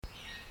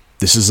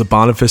This is a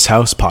Boniface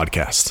House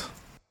podcast.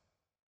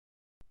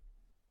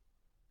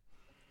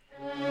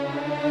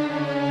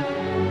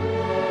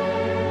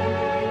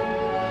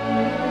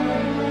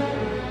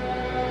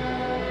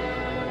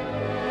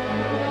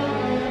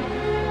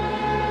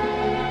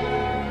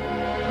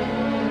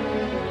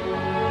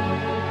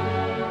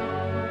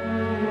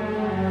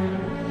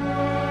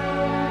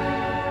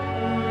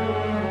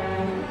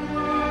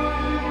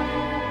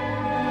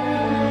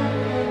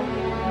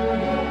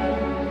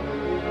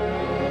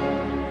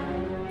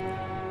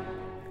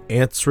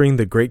 Answering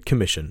the Great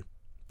Commission,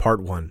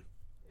 Part 1,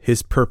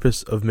 His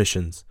Purpose of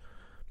Missions,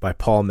 by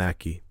Paul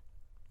Mackey.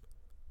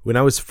 When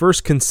I was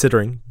first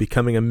considering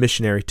becoming a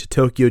missionary to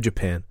Tokyo,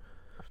 Japan,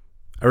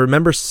 I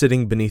remember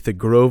sitting beneath a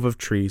grove of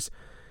trees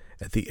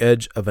at the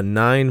edge of a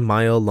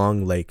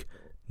 9-mile-long lake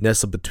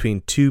nestled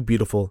between two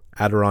beautiful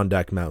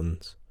Adirondack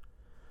mountains.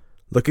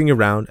 Looking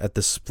around at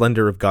the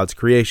splendor of God's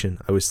creation,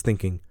 I was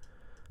thinking,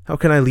 how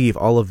can I leave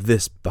all of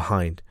this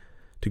behind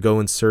to go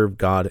and serve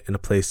God in a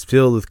place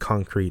filled with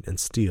concrete and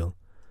steel?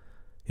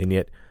 And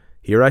yet,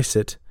 here I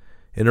sit,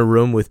 in a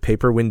room with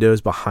paper windows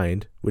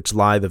behind which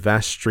lie the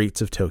vast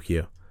streets of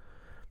Tokyo.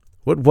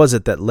 What was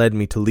it that led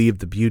me to leave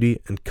the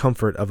beauty and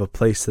comfort of a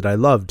place that I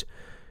loved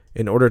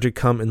in order to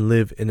come and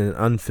live in an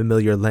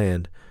unfamiliar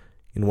land,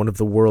 in one of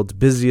the world's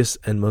busiest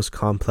and most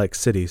complex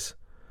cities?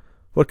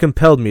 What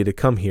compelled me to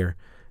come here,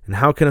 and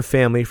how can a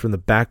family from the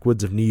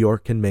backwoods of New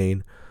York and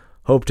Maine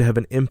hope to have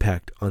an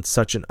impact on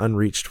such an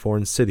unreached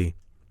foreign city?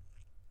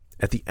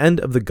 At the end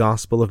of the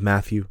Gospel of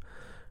Matthew,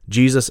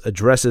 Jesus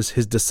addresses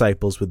his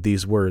disciples with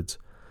these words,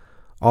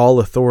 "All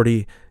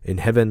authority in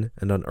heaven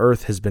and on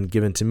earth has been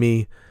given to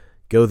me.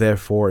 Go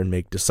therefore and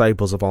make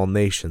disciples of all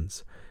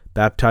nations,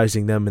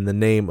 baptizing them in the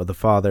name of the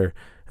Father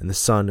and the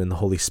Son and the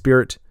Holy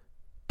Spirit,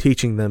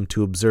 teaching them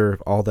to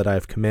observe all that I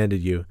have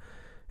commanded you.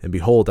 And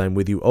behold, I am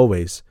with you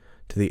always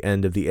to the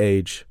end of the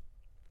age."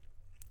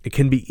 It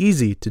can be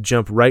easy to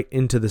jump right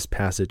into this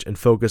passage and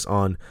focus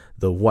on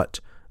the what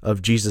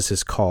of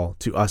Jesus' call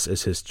to us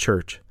as his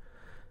church.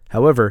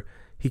 However,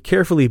 he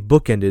carefully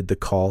bookended the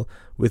call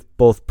with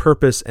both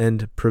purpose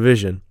and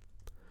provision.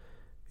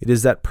 It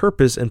is that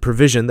purpose and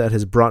provision that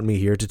has brought me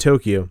here to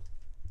Tokyo.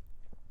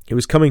 It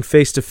was coming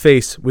face to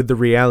face with the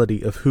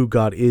reality of who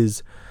God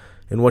is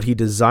and what he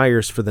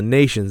desires for the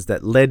nations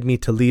that led me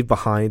to leave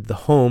behind the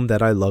home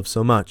that I love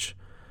so much.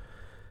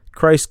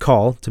 Christ's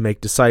call to make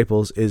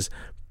disciples is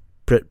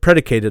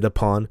predicated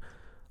upon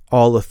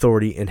all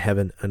authority in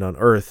heaven and on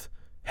earth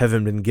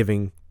having been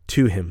given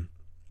to him.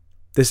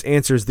 This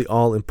answers the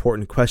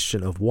all-important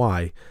question of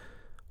why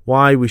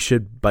we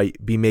should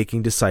be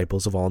making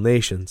disciples of all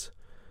nations.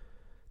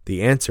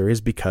 The answer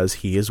is because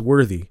he is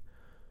worthy.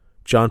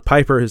 John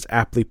Piper has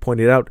aptly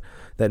pointed out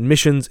that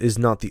missions is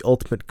not the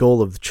ultimate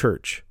goal of the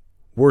church.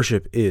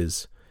 Worship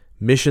is.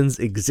 Missions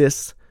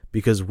exists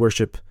because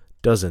worship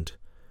doesn't.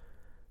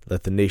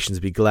 Let the Nations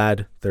Be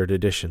Glad, 3rd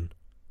edition.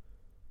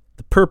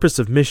 The purpose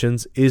of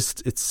missions is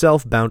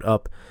itself bound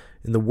up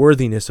in the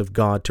worthiness of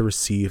God to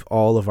receive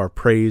all of our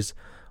praise,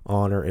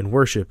 honor, and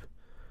worship.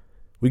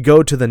 We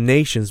go to the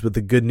nations with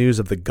the good news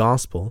of the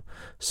gospel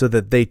so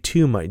that they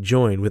too might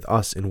join with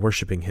us in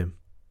worshiping him.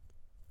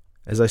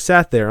 As I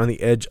sat there on the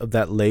edge of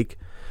that lake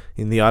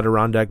in the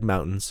Adirondack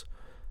Mountains,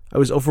 I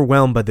was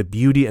overwhelmed by the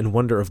beauty and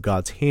wonder of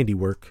God's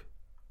handiwork.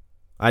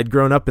 I'd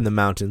grown up in the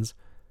mountains,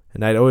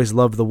 and I'd always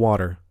loved the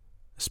water,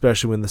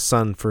 especially when the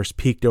sun first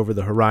peeked over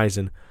the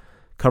horizon,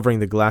 covering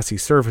the glassy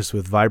surface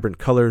with vibrant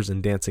colors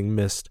and dancing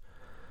mist.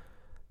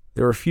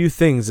 There were few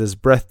things as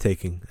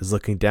breathtaking as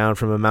looking down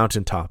from a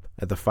mountaintop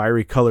at the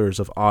fiery colors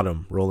of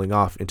autumn rolling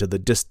off into the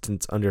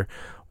distance under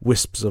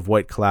wisps of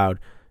white cloud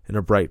and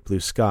a bright blue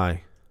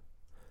sky.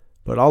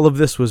 But all of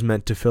this was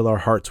meant to fill our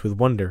hearts with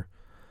wonder.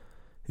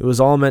 It was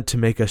all meant to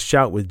make us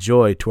shout with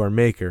joy to our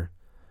Maker.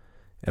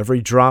 Every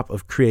drop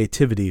of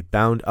creativity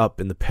bound up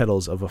in the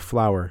petals of a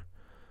flower.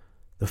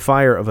 The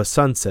fire of a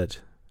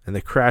sunset and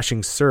the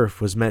crashing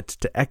surf was meant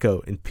to echo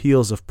in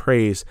peals of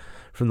praise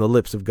from the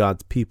lips of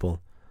God's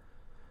people.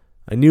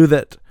 I knew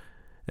that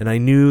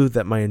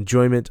my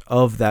enjoyment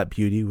of that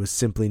beauty was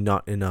simply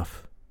not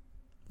enough.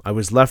 I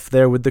was left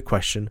there with the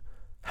question,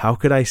 how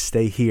could I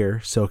stay here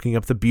soaking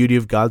up the beauty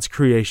of God's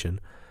creation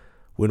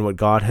when what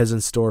God has in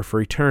store for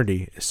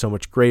eternity is so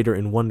much greater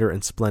in wonder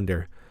and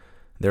splendor?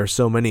 There are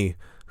so many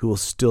who will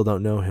still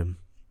don't know him.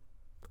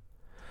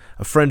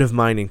 A friend of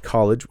mine in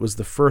college was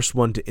the first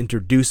one to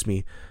introduce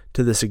me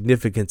to the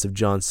significance of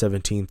John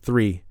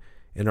 17:3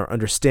 and our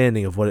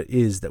understanding of what it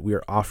is that we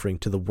are offering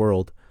to the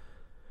world.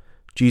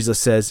 Jesus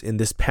says in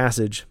this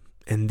passage,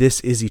 "And this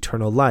is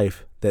eternal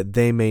life, that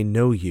they may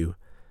know you,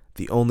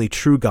 the only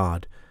true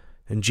God,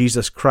 and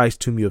Jesus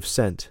Christ whom you have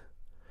sent."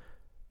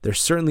 There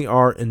certainly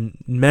are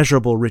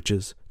immeasurable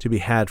riches to be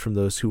had from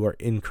those who are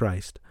in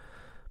Christ,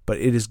 but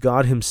it is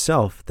God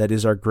himself that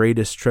is our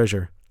greatest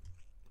treasure.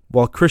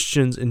 While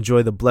Christians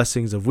enjoy the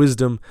blessings of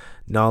wisdom,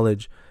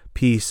 knowledge,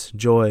 peace,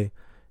 joy,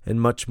 and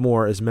much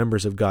more as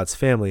members of God's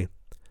family,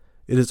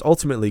 it is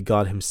ultimately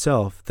God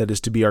himself that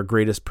is to be our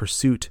greatest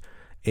pursuit,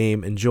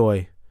 aim, and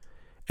joy.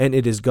 and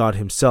it is God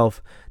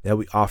himself that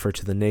we offer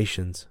to the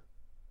nations.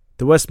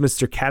 The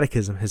Westminster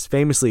Catechism has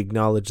famously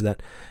acknowledged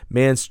that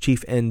man's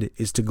chief end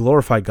is to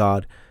glorify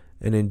God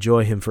and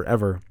enjoy him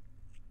forever.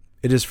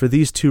 It is for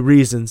these two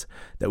reasons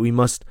that we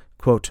must,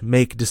 quote,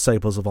 make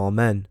disciples of all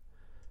men.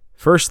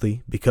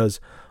 Firstly, because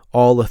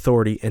all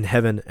authority in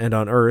heaven and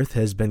on earth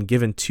has been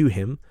given to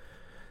him.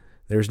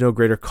 There is no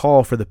greater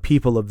call for the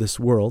people of this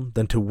world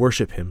than to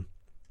worship him.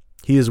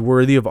 He is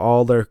worthy of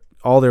all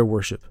their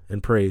worship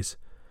and praise.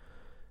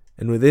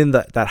 And within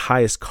that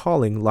highest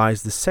calling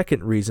lies the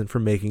second reason for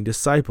making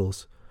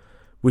disciples,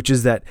 which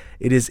is that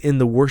it is in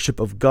the worship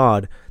of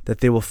God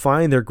that they will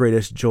find their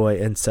greatest joy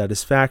and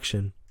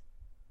satisfaction.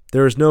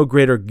 There is no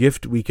greater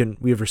gift we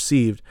have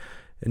received,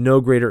 and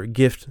no greater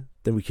gift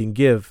than we can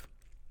give,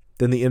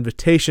 than the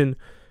invitation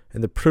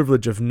and the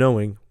privilege of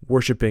knowing,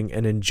 worshiping,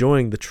 and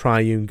enjoying the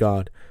triune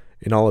God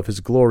in all of his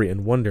glory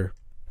and wonder.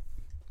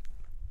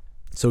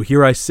 So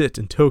here I sit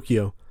in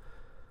Tokyo,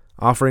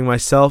 offering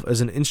myself as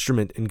an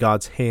instrument in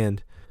God's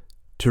hand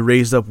to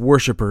raise up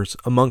worshippers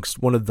amongst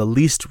one of the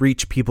least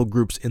reached people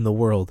groups in the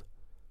world.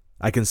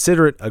 I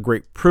consider it a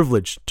great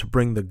privilege to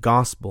bring the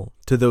gospel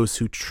to those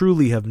who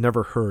truly have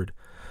never heard,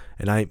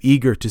 and I am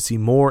eager to see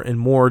more and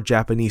more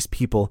Japanese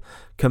people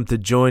come to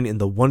join in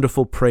the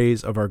wonderful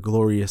praise of our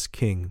glorious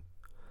King.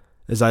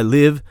 As I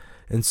live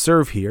and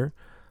serve here,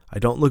 I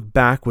don't look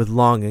back with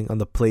longing on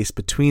the place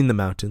between the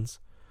mountains,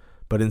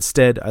 but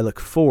instead I look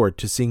forward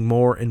to seeing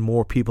more and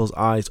more people's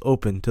eyes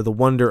open to the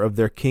wonder of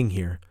their King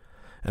here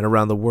and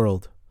around the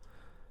world.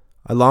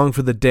 I long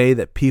for the day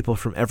that people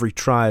from every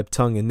tribe,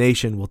 tongue, and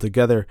nation will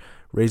together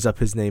raise up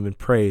his name in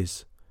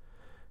praise.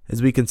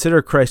 As we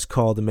consider Christ's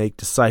call to make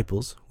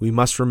disciples, we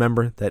must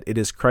remember that it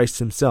is Christ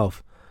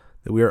himself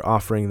that we are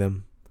offering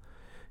them.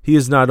 He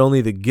is not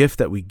only the gift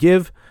that we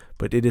give,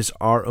 but it is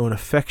our own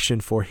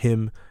affection for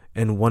him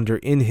and wonder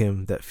in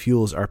him that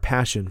fuels our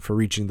passion for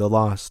reaching the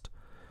lost.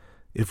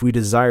 If we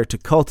desire to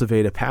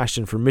cultivate a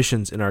passion for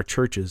missions in our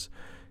churches,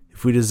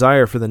 if we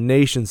desire for the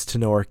nations to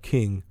know our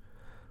King,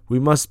 we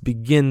must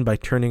begin by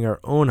turning our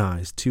own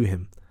eyes to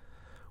him.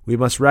 We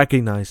must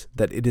recognize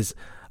that it is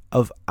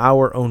of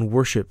our own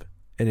worship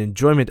and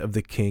enjoyment of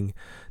the King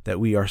that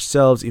we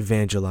ourselves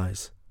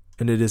evangelize,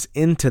 and it is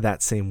into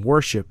that same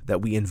worship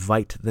that we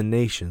invite the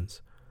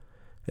nations.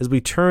 As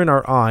we turn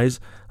our eyes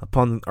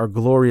upon our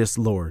glorious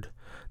Lord,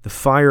 the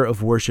fire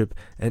of worship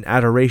and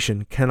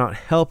adoration cannot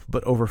help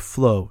but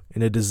overflow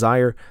in a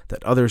desire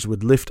that others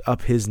would lift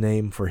up his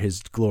name for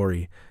his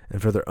glory and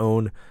for their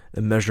own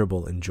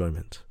immeasurable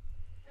enjoyment.